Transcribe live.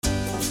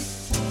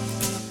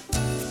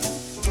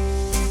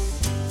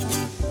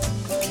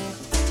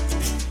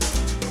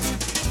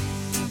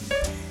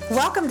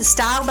Welcome to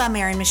Style by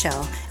Mary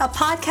Michelle, a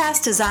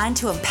podcast designed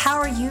to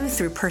empower you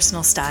through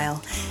personal style.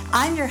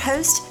 I'm your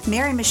host,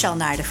 Mary Michelle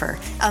Nidifer,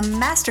 a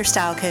master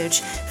style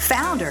coach,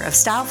 founder of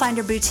Style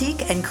Finder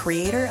Boutique, and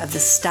creator of the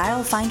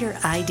Style Finder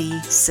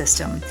ID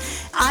system.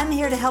 I'm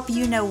here to help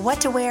you know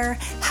what to wear,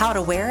 how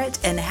to wear it,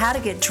 and how to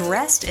get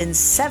dressed in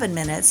 7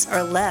 minutes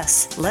or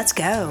less. Let's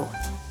go.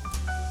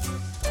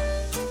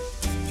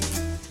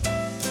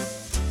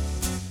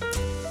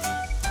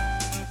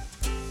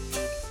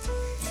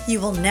 You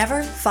will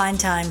never find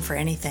time for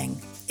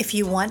anything. If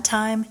you want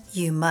time,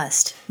 you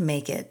must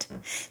make it.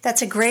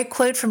 That's a great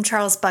quote from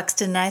Charles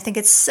Buxton, and I think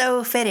it's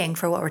so fitting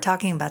for what we're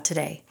talking about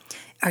today.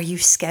 Are you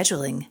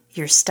scheduling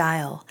your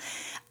style?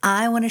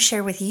 I want to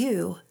share with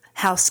you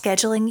how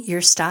scheduling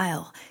your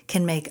style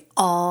can make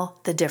all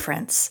the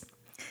difference.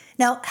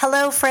 Now,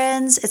 hello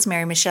friends, it's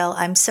Mary Michelle.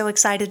 I'm so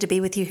excited to be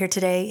with you here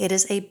today. It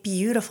is a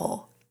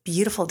beautiful,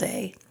 beautiful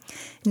day.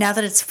 Now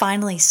that it's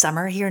finally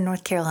summer here in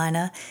North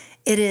Carolina,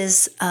 it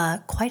is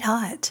quite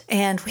hot,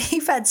 and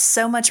we've had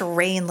so much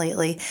rain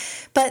lately.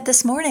 But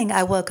this morning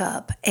I woke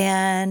up,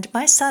 and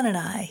my son and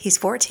I, he's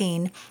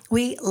 14,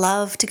 we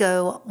love to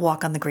go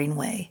walk on the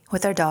Greenway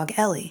with our dog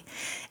Ellie.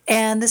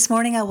 And this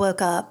morning I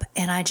woke up,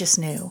 and I just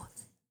knew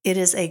it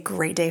is a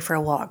great day for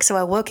a walk. So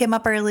I woke him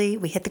up early.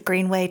 We hit the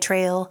Greenway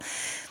Trail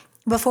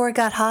before it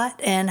got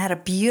hot and had a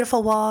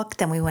beautiful walk.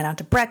 Then we went out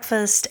to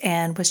breakfast,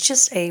 and was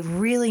just a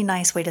really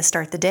nice way to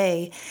start the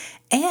day,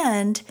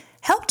 and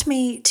helped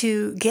me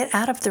to get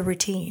out of the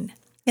routine.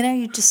 You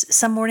know,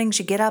 some mornings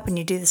you get up and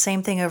you do the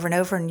same thing over and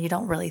over and you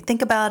don't really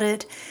think about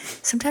it.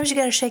 Sometimes you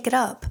got to shake it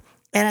up.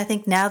 And I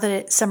think now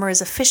that summer is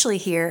officially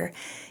here,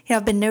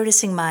 I've been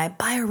noticing my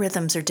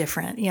biorhythms are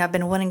different. I've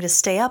been wanting to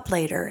stay up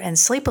later and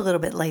sleep a little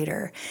bit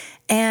later.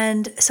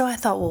 And so I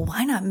thought, well,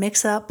 why not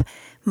mix up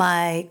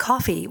my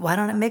coffee? Why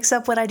don't I mix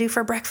up what I do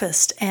for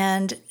breakfast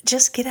and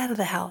just get out of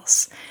the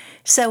house?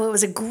 So it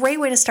was a great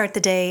way to start the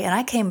day. And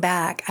I came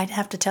back, I'd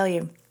have to tell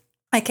you,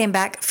 I came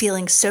back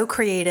feeling so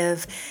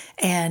creative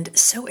and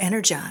so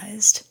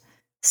energized.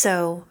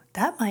 So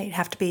that might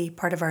have to be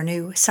part of our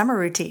new summer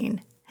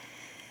routine.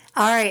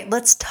 All right,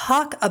 let's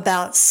talk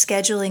about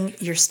scheduling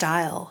your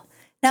style.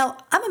 Now,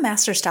 I'm a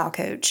master style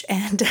coach,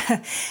 and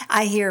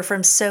I hear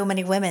from so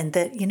many women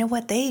that,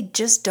 they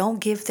just don't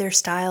give their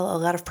style a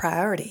lot of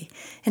priority.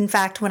 In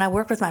fact, when I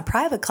work with my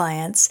private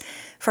clients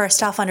for our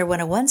Style Finder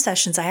 101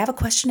 sessions, I have a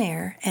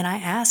questionnaire, and I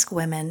ask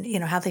women,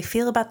 how they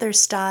feel about their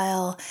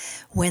style,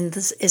 when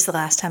this is the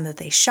last time that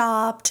they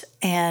shopped,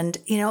 and,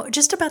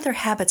 just about their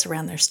habits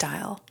around their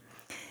style.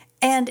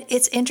 And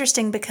it's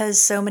interesting because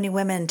so many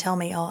women tell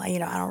me, I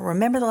don't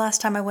remember the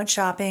last time I went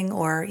shopping,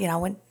 or,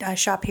 I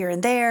shop here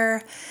and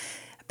there,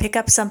 pick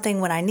up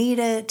something when I need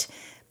it.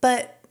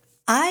 But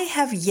I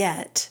have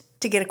yet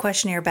to get a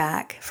questionnaire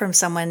back from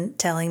someone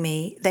telling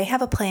me they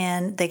have a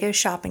plan, they go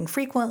shopping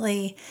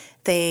frequently,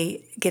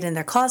 they get in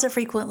their closet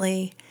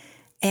frequently,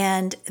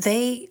 and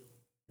they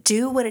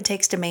do what it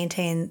takes to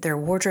maintain their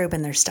wardrobe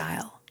and their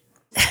style.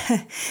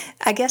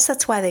 I guess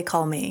that's why they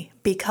call me,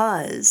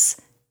 because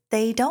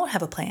they don't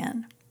have a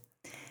plan.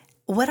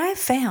 What I've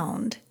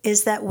found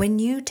is that when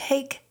you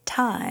take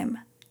time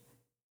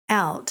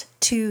out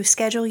to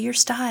schedule your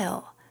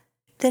style,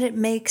 that it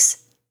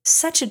makes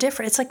such a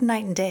difference. It's like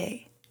night and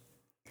day.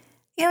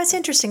 It's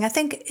interesting. I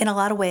think in a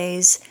lot of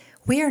ways,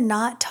 we are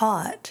not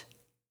taught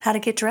how to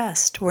get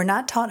dressed. We're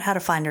not taught how to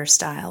find our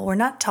style. We're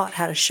not taught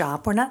how to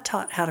shop. We're not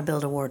taught how to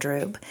build a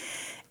wardrobe.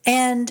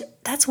 And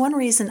that's one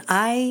reason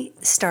I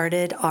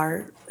started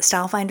our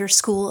Style Finder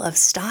School of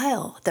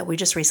Style that we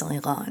just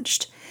recently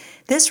launched.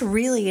 This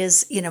really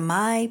is,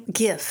 my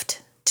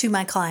gift to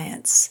my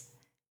clients,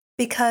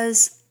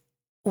 because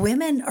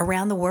women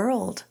around the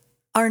world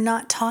are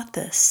not taught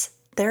this.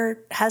 There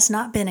has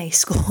not been a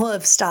school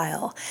of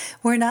style.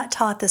 We're not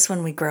taught this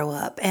when we grow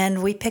up,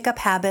 and we pick up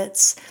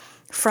habits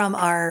from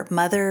our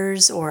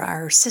mothers or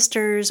our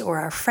sisters or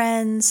our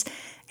friends,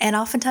 and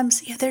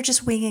oftentimes they're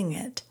just winging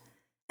it.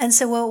 And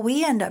so what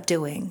we end up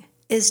doing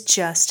is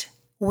just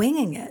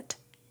winging it.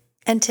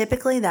 And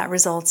typically that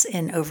results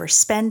in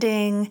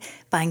overspending,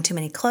 buying too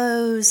many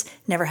clothes,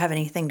 never have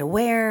anything to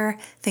wear,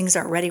 things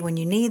aren't ready when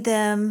you need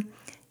them.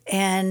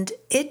 And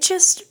it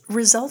just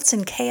results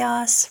in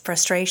chaos,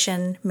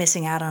 frustration,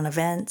 missing out on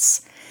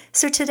events.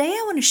 So today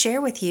I want to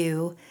share with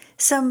you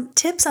some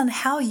tips on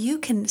how you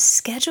can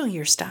schedule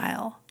your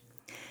style.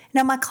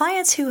 Now, my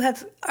clients who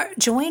have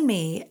joined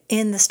me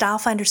in the Style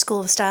Finder School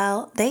of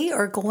Style, they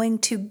are going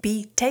to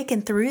be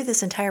taken through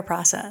this entire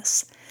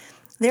process.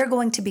 They're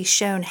going to be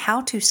shown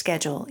how to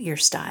schedule your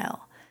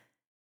style,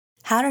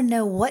 how to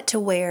know what to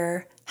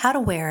wear, how to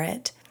wear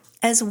it,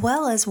 as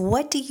well as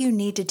what do you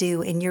need to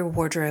do in your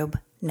wardrobe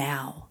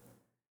now?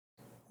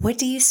 What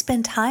do you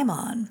spend time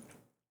on?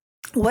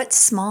 What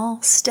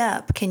small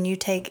step can you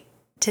take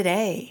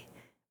today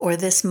or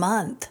this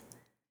month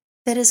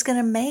that is going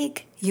to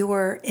make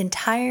your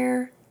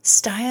entire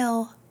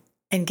style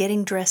and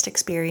getting dressed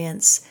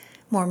experience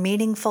more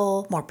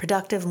meaningful, more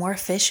productive, more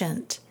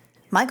efficient?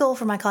 My goal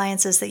for my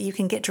clients is that you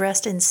can get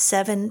dressed in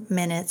 7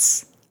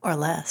 minutes or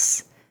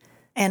less.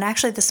 And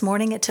actually, this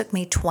morning it took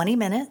me 20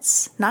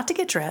 minutes, not to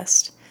get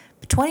dressed,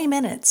 but 20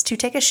 minutes to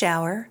take a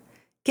shower,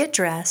 get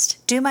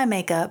dressed, do my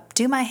makeup,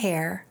 do my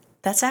hair.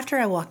 That's after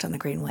I walked on the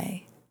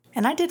Greenway.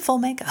 And I did full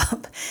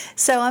makeup.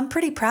 So I'm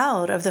pretty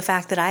proud of the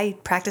fact that I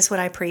practice what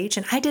I preach,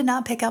 and I did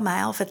not pick out my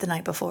outfit the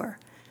night before,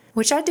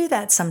 which I do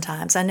that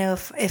sometimes. I know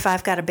if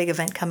I've got a big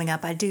event coming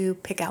up, I do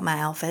pick out my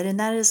outfit, and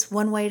that is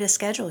one way to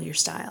schedule your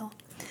style.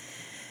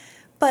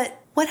 But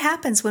what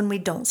happens when we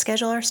don't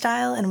schedule our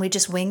style and we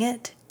just wing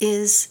it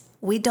is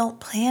we don't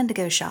plan to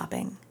go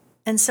shopping.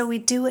 And so we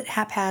do it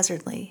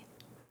haphazardly.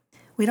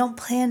 We don't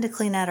plan to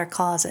clean out our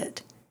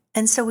closet.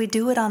 And so we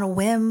do it on a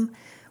whim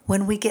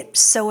when we get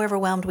so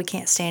overwhelmed we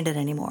can't stand it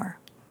anymore.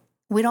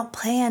 We don't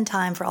plan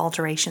time for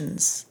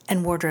alterations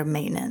and wardrobe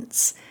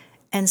maintenance.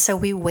 And so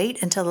we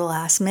wait until the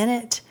last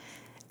minute,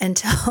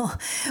 until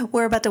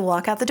we're about to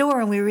walk out the door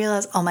and we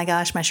realize, oh my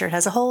gosh, my shirt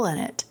has a hole in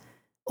it,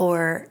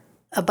 or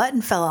a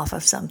button fell off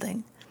of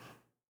something.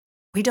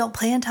 We don't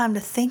plan time to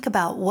think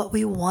about what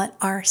we want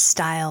our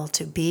style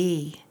to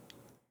be.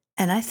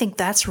 And I think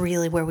that's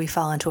really where we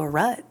fall into a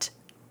rut.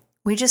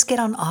 We just get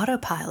on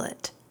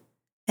autopilot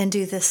and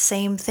do the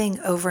same thing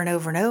over and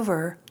over and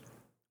over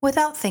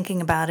without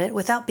thinking about it,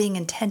 without being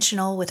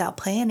intentional, without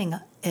planning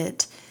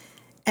it.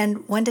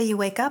 And one day you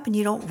wake up and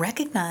you don't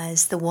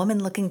recognize the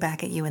woman looking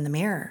back at you in the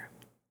mirror.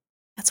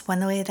 That's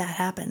one way that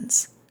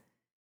happens.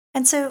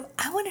 And so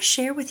I want to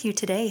share with you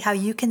today how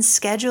you can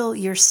schedule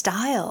your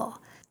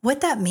style,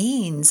 what that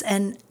means,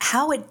 and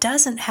how it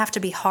doesn't have to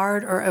be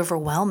hard or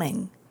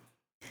overwhelming.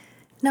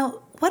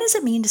 Now, what does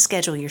it mean to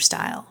schedule your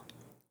style?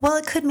 Well,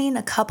 it could mean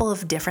a couple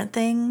of different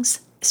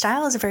things.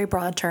 Style is a very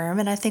broad term,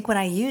 and I think when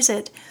I use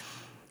it,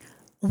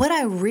 what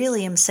I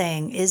really am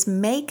saying is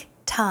make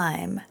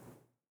time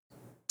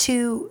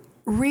to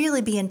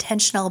really be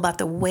intentional about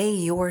the way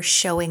you're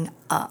showing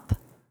up,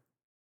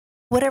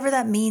 whatever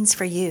that means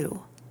for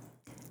you.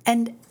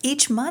 And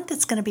each month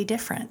it's going to be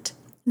different.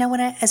 Now,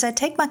 as I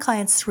take my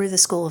clients through the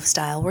School of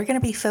Style, we're going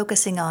to be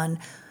focusing on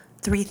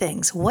three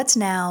things: what's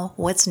now,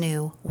 what's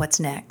new,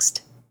 what's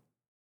next.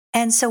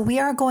 And so we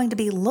are going to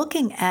be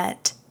looking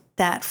at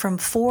that from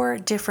 4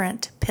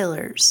 different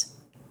pillars.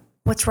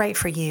 What's right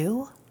for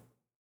you?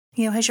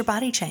 Has your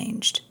body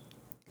changed?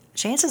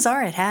 Chances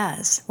are it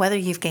has. Whether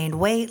you've gained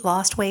weight,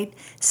 lost weight,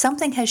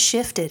 something has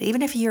shifted.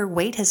 Even if your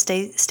weight has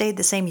stayed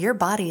the same, your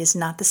body is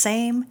not the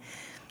same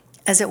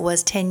as it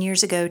was 10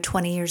 years ago,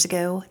 20 years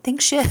ago.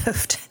 Things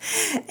shift.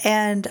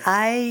 And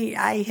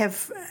I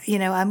have,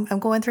 I'm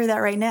going through that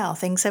right now.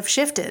 Things have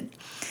shifted.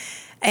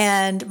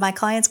 And my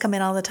clients come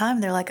in all the time.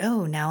 They're like,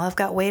 oh, now I've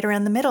got weight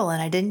around the middle and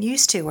I didn't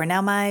used to, or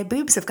now my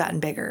boobs have gotten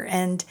bigger.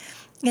 And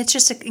it's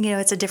just,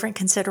 it's a different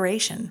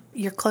consideration.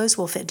 Your clothes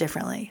will fit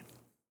differently.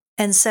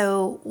 And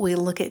so we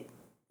look at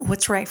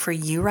what's right for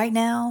you right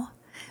now.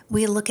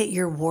 We look at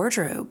your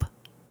wardrobe.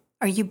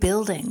 Are you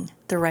building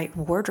the right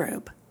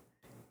wardrobe?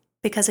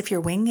 Because if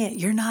you're winging it,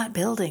 you're not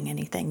building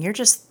anything. You're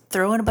just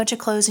throwing a bunch of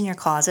clothes in your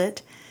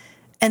closet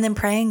and then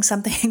praying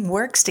something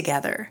works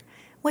together,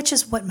 which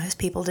is what most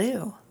people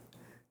do.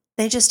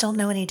 They just don't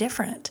know any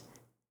different.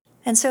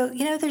 And so,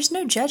 there's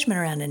no judgment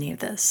around any of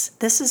this.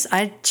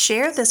 I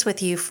share this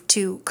with you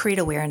to create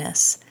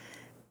awareness,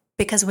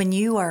 because when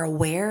you are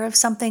aware of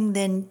something,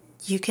 then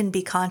you can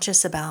be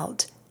conscious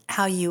about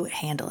how you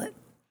handle it.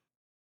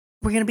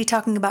 We're going to be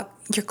talking about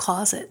your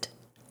closet.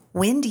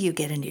 When do you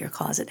get into your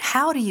closet?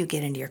 How do you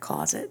get into your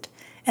closet?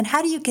 And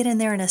how do you get in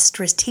there in a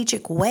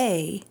strategic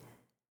way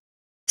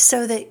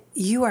so that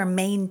you are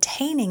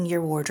maintaining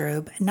your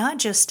wardrobe, not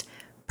just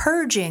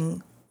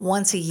purging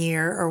once a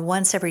year or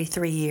once every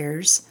 3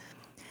 years,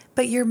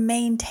 but you're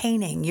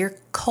maintaining, you're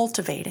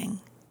cultivating,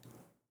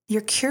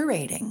 you're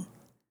curating.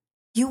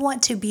 You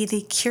want to be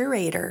the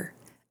curator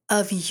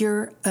of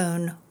your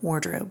own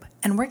wardrobe.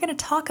 And we're going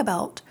to talk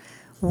about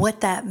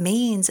what that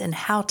means and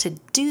how to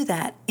do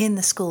that in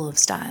the School of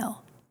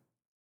Style.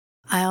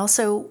 I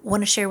also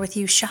want to share with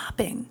you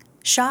shopping.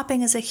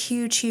 Shopping is a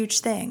huge, huge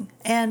thing.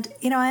 And,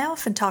 I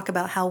often talk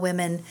about how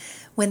women,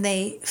 when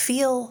they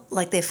feel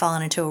like they've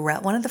fallen into a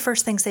rut, one of the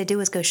first things they do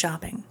is go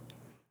shopping.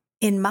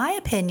 In my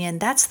opinion,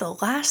 that's the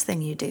last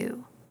thing you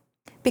do.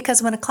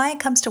 Because when a client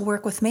comes to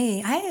work with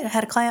me, I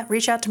had a client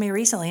reach out to me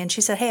recently and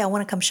she said, hey, I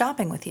want to come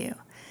shopping with you.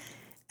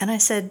 And I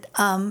said,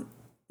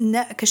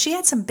 no, because she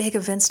had some big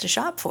events to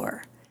shop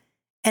for.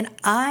 And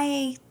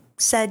I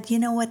said, you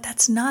know what,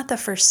 that's not the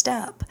first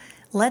step.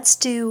 Let's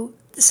do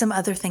some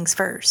other things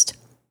first.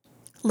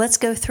 Let's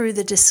go through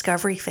the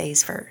discovery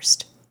phase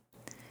first,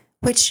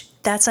 which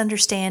that's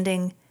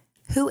understanding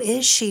who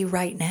is she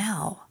right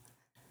now.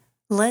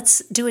 Let's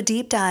do a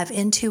deep dive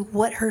into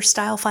what her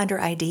Style Finder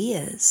ID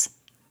is.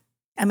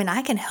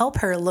 I can help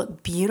her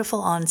look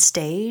beautiful on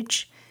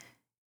stage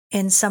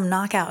in some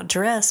knockout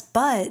dress,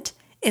 but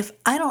if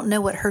I don't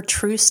know what her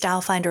true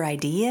Style Finder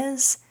ID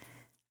is,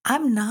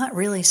 I'm not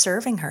really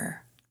serving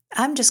her.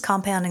 I'm just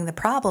compounding the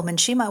problem, and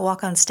she might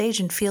walk on stage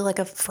and feel like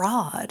a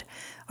fraud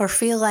or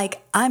feel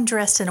like I'm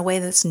dressed in a way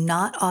that's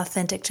not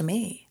authentic to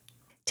me.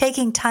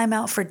 Taking time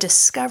out for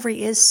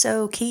discovery is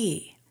so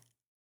key.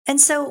 And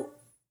so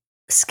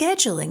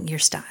scheduling your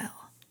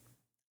style,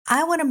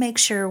 I want to make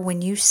sure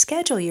when you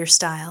schedule your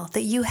style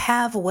that you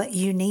have what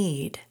you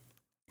need,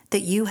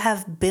 that you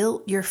have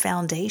built your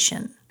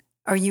foundation,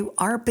 or you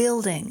are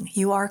building,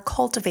 you are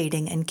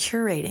cultivating and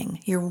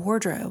curating your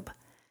wardrobe.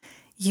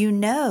 You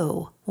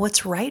know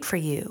what's right for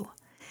you.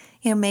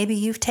 Maybe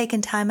you've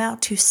taken time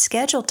out to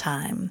schedule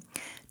time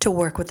to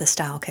work with a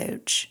style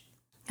coach.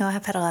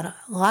 I've had a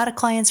lot of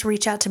clients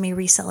reach out to me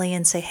recently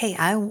and say, hey,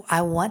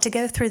 I want to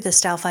go through the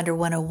Style Finder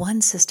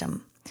 101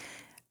 system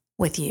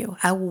with you.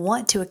 I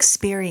want to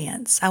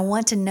experience. I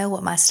want to know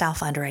what my Style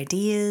Finder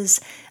ID is.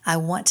 I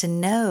want to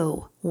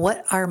know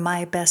what are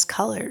my best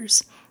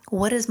colors.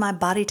 What is my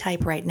body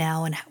type right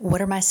now, and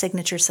what are my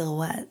signature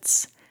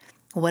silhouettes?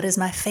 What is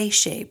my face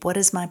shape? What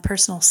is my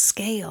personal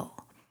scale?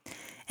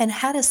 And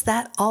how does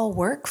that all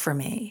work for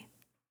me?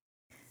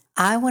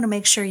 I want to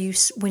make sure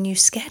when you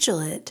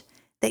schedule it,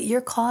 that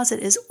your closet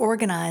is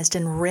organized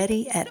and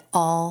ready at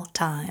all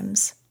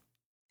times.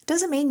 It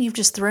doesn't mean you've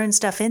just thrown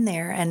stuff in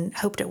there and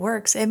hoped it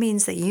works. It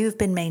means that you've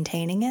been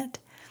maintaining it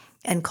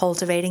and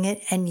cultivating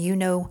it, and you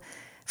know,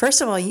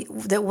 first of all,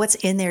 that what's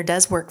in there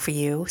does work for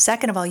you.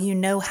 Second of all, you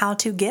know how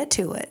to get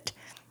to it.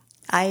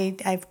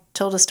 I've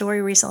told a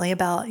story recently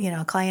about,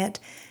 a client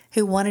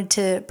who wanted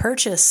to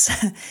purchase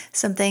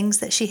some things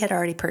that she had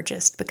already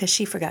purchased because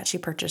she forgot she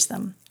purchased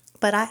them.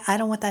 But I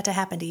don't want that to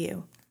happen to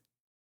you.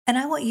 And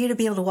I want you to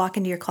be able to walk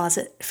into your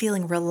closet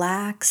feeling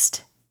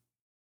relaxed,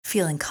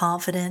 feeling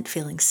confident,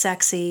 feeling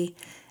sexy,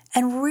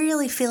 and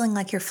really feeling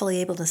like you're fully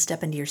able to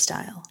step into your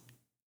style.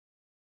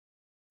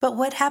 But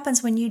what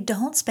happens when you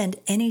don't spend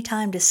any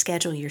time to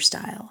schedule your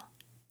style?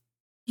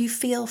 You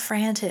feel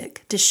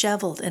frantic,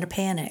 disheveled, in a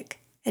panic.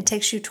 It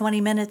takes you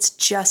 20 minutes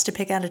just to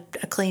pick out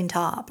a clean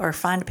top or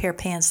find a pair of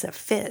pants that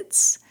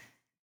fits.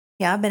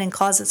 Yeah, I've been in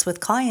closets with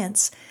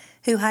clients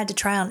who had to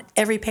try on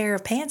every pair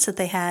of pants that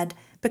they had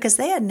because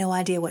they had no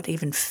idea what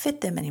even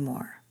fit them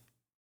anymore,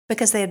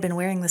 because they had been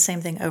wearing the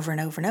same thing over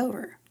and over and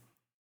over.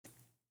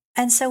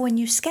 And so when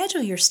you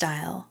schedule your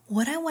style,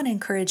 what I want to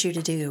encourage you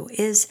to do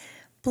is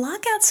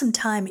block out some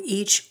time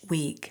each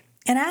week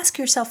and ask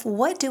yourself,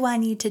 what do I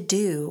need to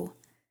do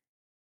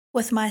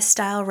with my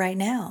style right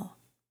now?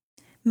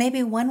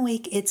 Maybe one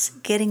week it's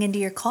getting into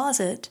your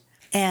closet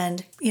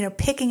and,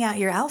 picking out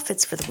your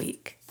outfits for the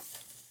week.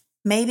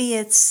 Maybe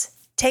it's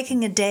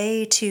taking a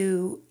day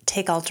to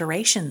take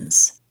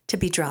alterations to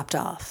be dropped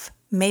off.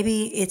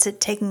 Maybe it's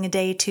taking a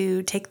day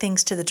to take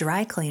things to the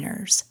dry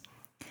cleaners.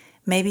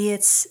 Maybe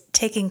it's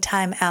taking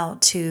time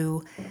out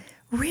to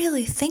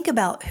really think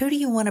about, who do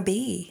you want to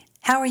be?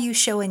 How are you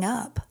showing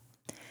up?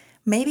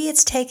 Maybe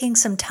it's taking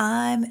some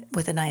time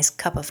with a nice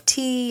cup of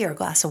tea or a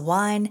glass of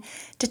wine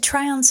to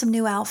try on some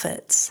new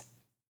outfits.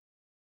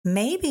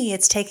 Maybe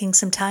it's taking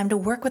some time to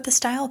work with a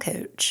style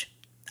coach.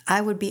 I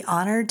would be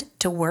honored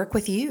to work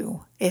with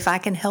you. If I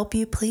can help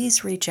you,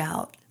 please reach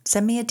out.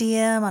 Send me a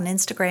DM on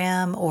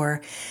Instagram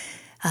or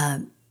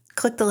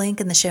click the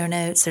link in the show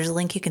notes. There's a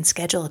link you can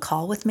schedule a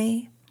call with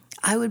me.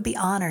 I would be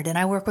honored, and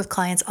I work with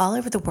clients all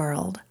over the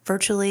world,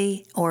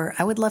 virtually, or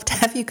I would love to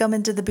have you come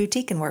into the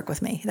boutique and work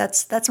with me.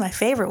 That's my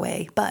favorite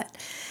way, but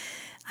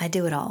I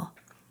do it all.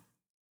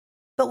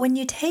 But when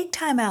you take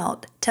time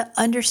out to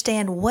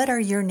understand what are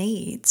your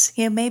needs,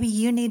 maybe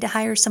you need to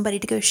hire somebody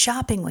to go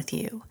shopping with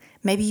you.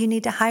 Maybe you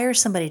need to hire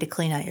somebody to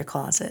clean out your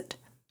closet.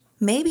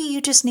 Maybe you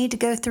just need to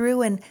go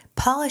through and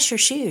polish your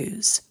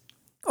shoes,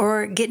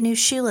 or get new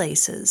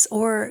shoelaces,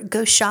 or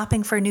go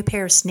shopping for a new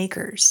pair of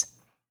sneakers.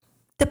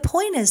 The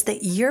point is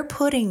that you're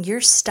putting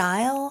your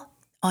style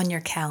on your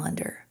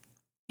calendar.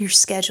 You're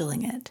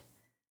scheduling it.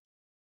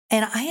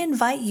 And I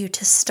invite you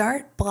to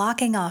start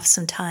blocking off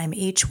some time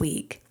each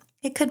week.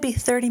 It could be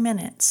 30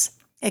 minutes.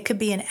 It could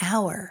be an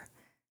hour.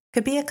 It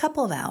could be a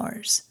couple of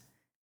hours.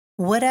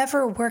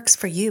 Whatever works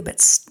for you, but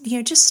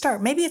just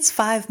start. Maybe it's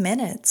 5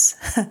 minutes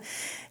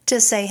to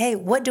say, hey,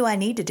 what do I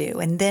need to do?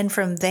 And then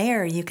from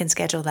there, you can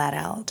schedule that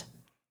out.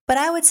 But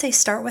I would say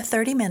start with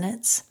 30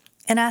 minutes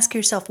and ask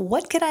yourself,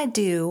 what could I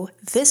do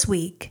this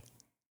week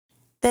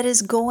that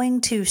is going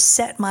to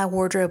set my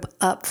wardrobe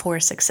up for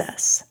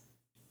success?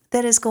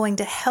 That is going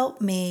to help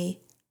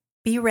me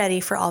be ready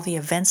for all the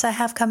events I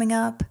have coming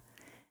up?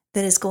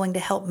 That is going to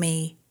help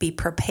me be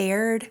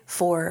prepared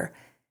for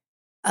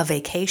a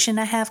vacation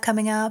I have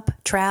coming up,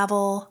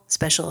 travel,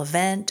 special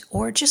event,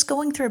 or just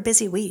going through a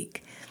busy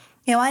week?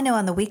 I know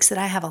on the weeks that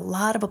I have a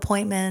lot of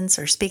appointments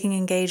or speaking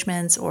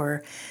engagements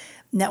or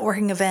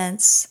networking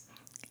events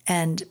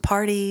and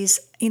parties,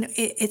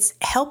 it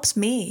helps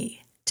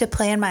me to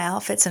plan my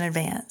outfits in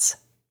advance.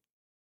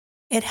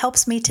 It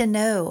helps me to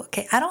know,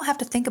 okay, I don't have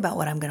to think about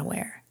what I'm going to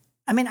wear.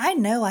 I mean, I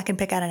know I can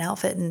pick out an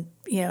outfit and,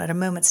 at a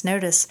moment's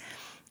notice,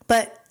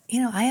 but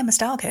I am a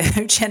style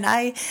coach and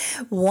I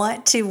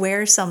want to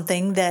wear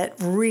something that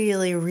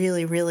really,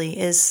 really, really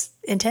is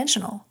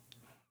intentional.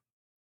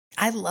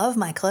 I love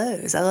my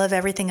clothes. I love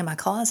everything in my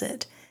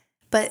closet,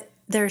 but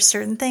there are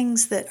certain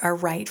things that are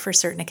right for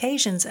certain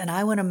occasions, and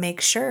I want to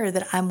make sure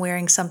that I'm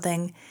wearing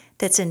something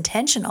that's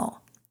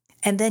intentional.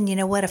 And then,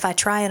 if I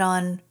try it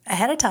on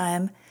ahead of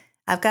time,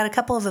 I've got a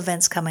couple of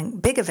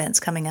big events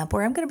coming up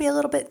where I'm going to be a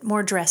little bit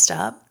more dressed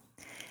up.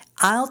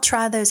 I'll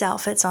try those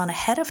outfits on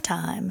ahead of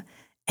time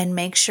and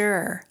make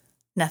sure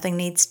nothing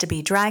needs to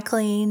be dry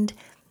cleaned.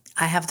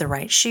 I have the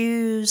right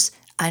shoes.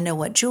 I know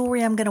what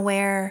jewelry I'm going to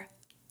wear.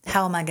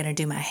 How am I going to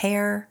do my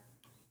hair?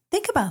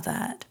 Think about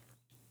that.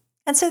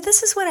 And so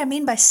this is what I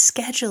mean by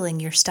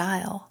scheduling your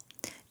style.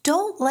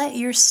 Don't let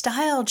your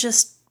style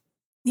just,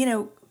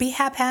 be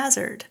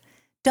haphazard.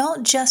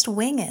 Don't just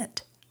wing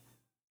it.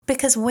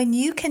 Because when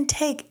you can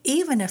take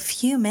even a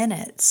few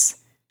minutes,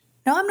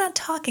 no, I'm not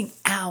talking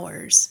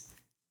hours.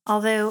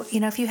 Although,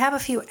 if you have a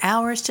few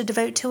hours to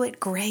devote to it,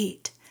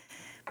 great.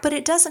 But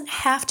it doesn't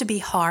have to be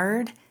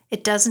hard.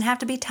 It doesn't have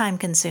to be time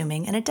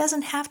consuming, and it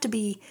doesn't have to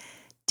be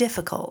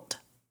difficult.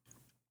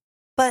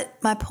 But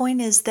my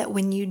point is that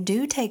when you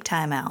do take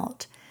time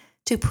out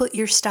to put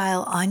your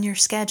style on your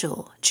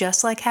schedule,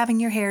 just like having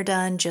your hair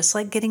done, just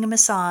like getting a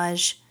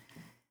massage,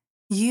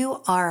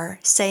 you are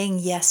saying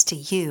yes to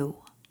you.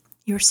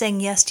 You're saying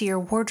yes to your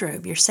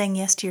wardrobe. You're saying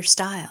yes to your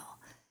style.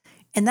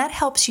 And that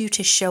helps you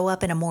to show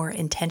up in a more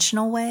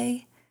intentional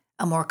way,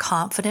 a more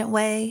confident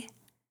way.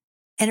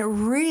 And it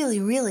really,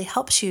 really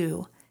helps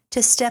you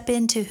to step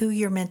into who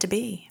you're meant to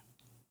be.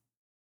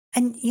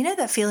 And you know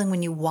that feeling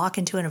when you walk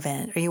into an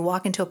event or you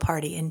walk into a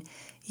party and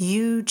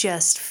you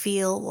just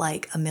feel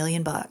like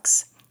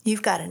 $1,000,000.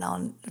 You've got it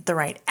on the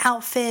right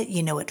outfit.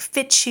 You know it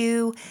fits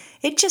you.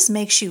 It just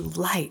makes you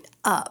light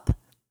up.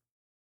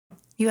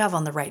 You have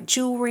on the right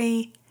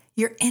jewelry.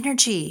 Your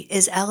energy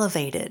is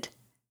elevated.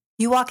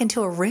 You walk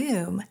into a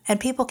room and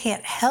people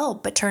can't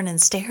help but turn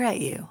and stare at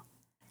you.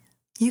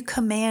 You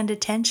command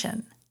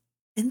attention.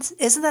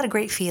 Isn't that a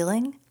great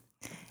feeling?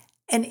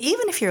 And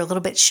even if you're a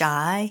little bit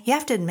shy, you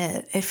have to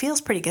admit, it feels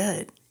pretty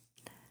good.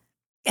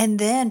 And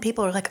then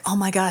people are like, oh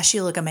my gosh,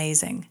 you look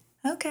amazing.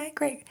 Okay,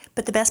 great.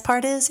 But the best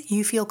part is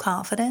you feel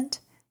confident.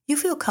 You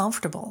feel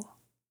comfortable.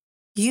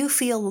 You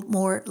feel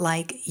more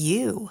like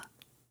you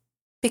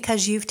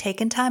because you've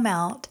taken time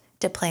out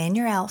to plan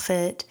your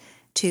outfit,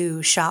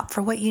 to shop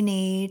for what you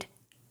need,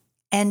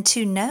 and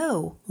to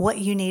know what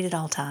you need at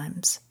all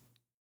times.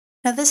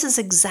 Now, this is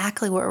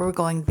exactly what we're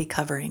going to be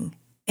covering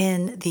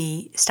in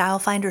the Style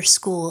Finder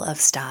School of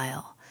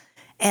Style.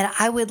 And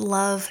I would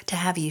love to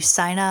have you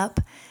sign up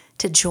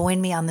to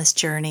join me on this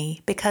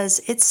journey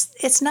because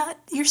it's not,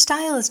 your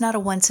style is not a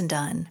once and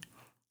done.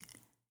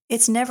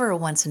 It's never a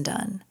once and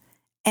done.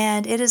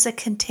 And it is a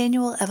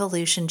continual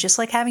evolution, just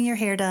like having your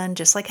hair done,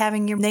 just like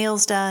having your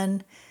nails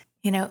done.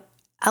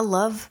 I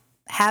love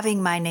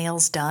having my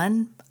nails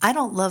done. I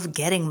don't love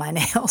getting my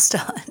nails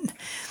done.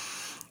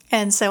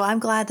 And so I'm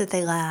glad that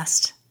they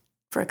last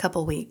for a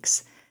couple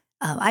weeks.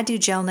 I do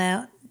gel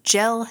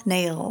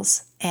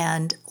nails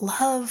and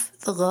love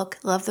the look,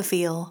 love the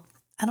feel.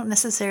 I don't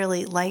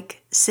necessarily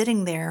like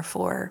sitting there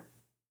for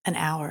an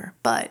hour,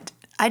 but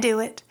I do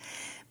it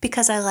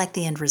because I like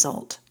the end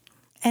result.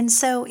 And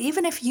so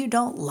even if you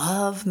don't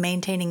love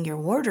maintaining your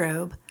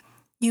wardrobe,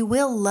 you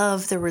will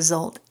love the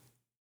result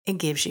it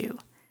gives you.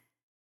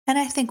 And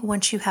I think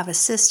once you have a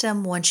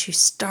system, once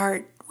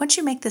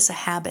you make this a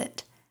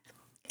habit,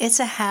 it's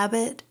a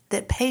habit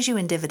that pays you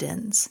in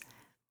dividends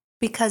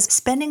because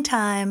spending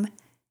time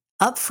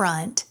up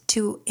front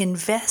to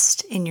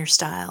invest in your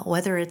style,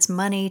 whether it's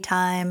money,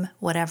 time,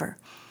 whatever,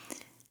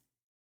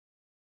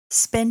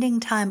 spending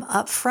time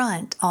up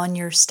front on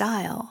your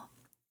style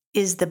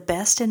is the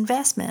best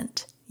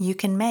investment you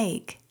can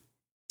make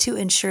to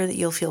ensure that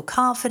you'll feel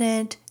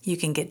confident, you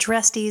can get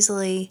dressed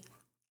easily,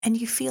 and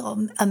you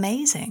feel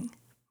amazing.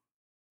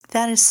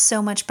 That is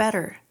so much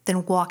better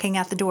than walking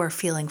out the door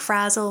feeling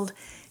frazzled,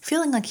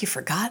 feeling like you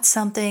forgot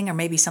something or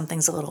maybe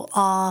something's a little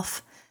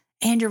off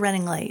and you're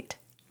running late.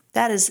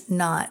 That is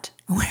not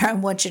where I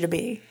want you to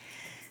be.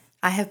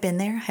 I have been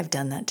there. I've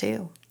done that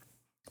too.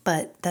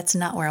 But that's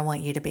not where I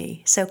want you to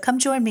be. So come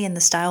join me in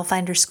the Style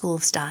Finder School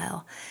of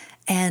Style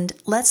and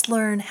let's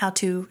learn how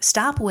to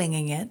stop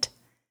winging it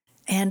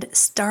and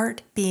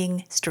start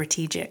being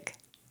strategic.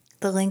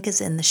 The link is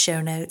in the show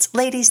notes.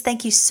 Ladies,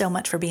 thank you so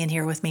much for being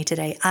here with me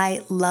today.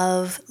 I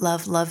love,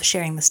 love, love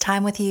sharing this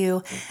time with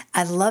you.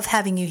 I love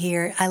having you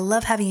here. I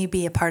love having you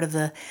be a part of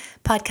the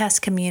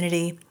podcast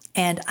community,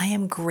 and I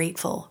am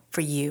grateful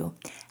for you.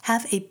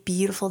 Have a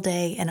beautiful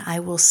day, and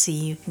I will see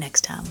you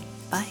next time.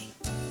 Bye.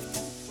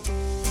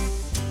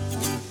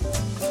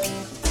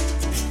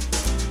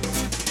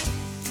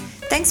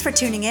 Thanks for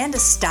tuning in to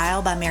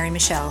Style by Mary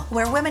Michelle,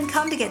 where women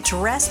come to get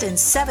dressed in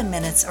 7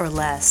 minutes or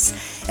less.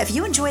 If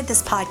you enjoyed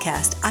this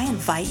podcast, I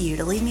invite you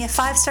to leave me a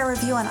 5-star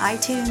review on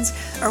iTunes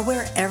or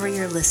wherever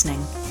you're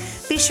listening.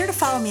 Be sure to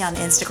follow me on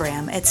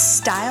Instagram at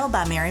Style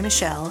by Mary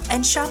Michelle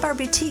and shop our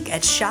boutique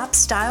at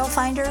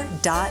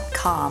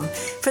shopstylefinder.com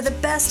for the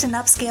best in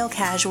upscale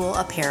casual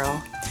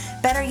apparel.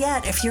 Better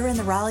yet, if you're in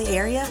the Raleigh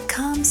area,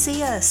 come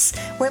see us.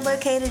 We're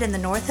located in the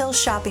North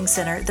Hills Shopping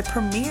Center, the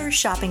premier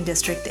shopping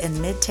district in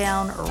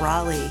Midtown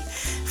Raleigh.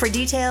 For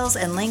details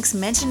and links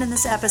mentioned in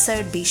this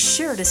episode, be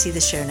sure to see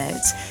the show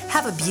notes.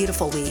 Have a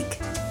beautiful week.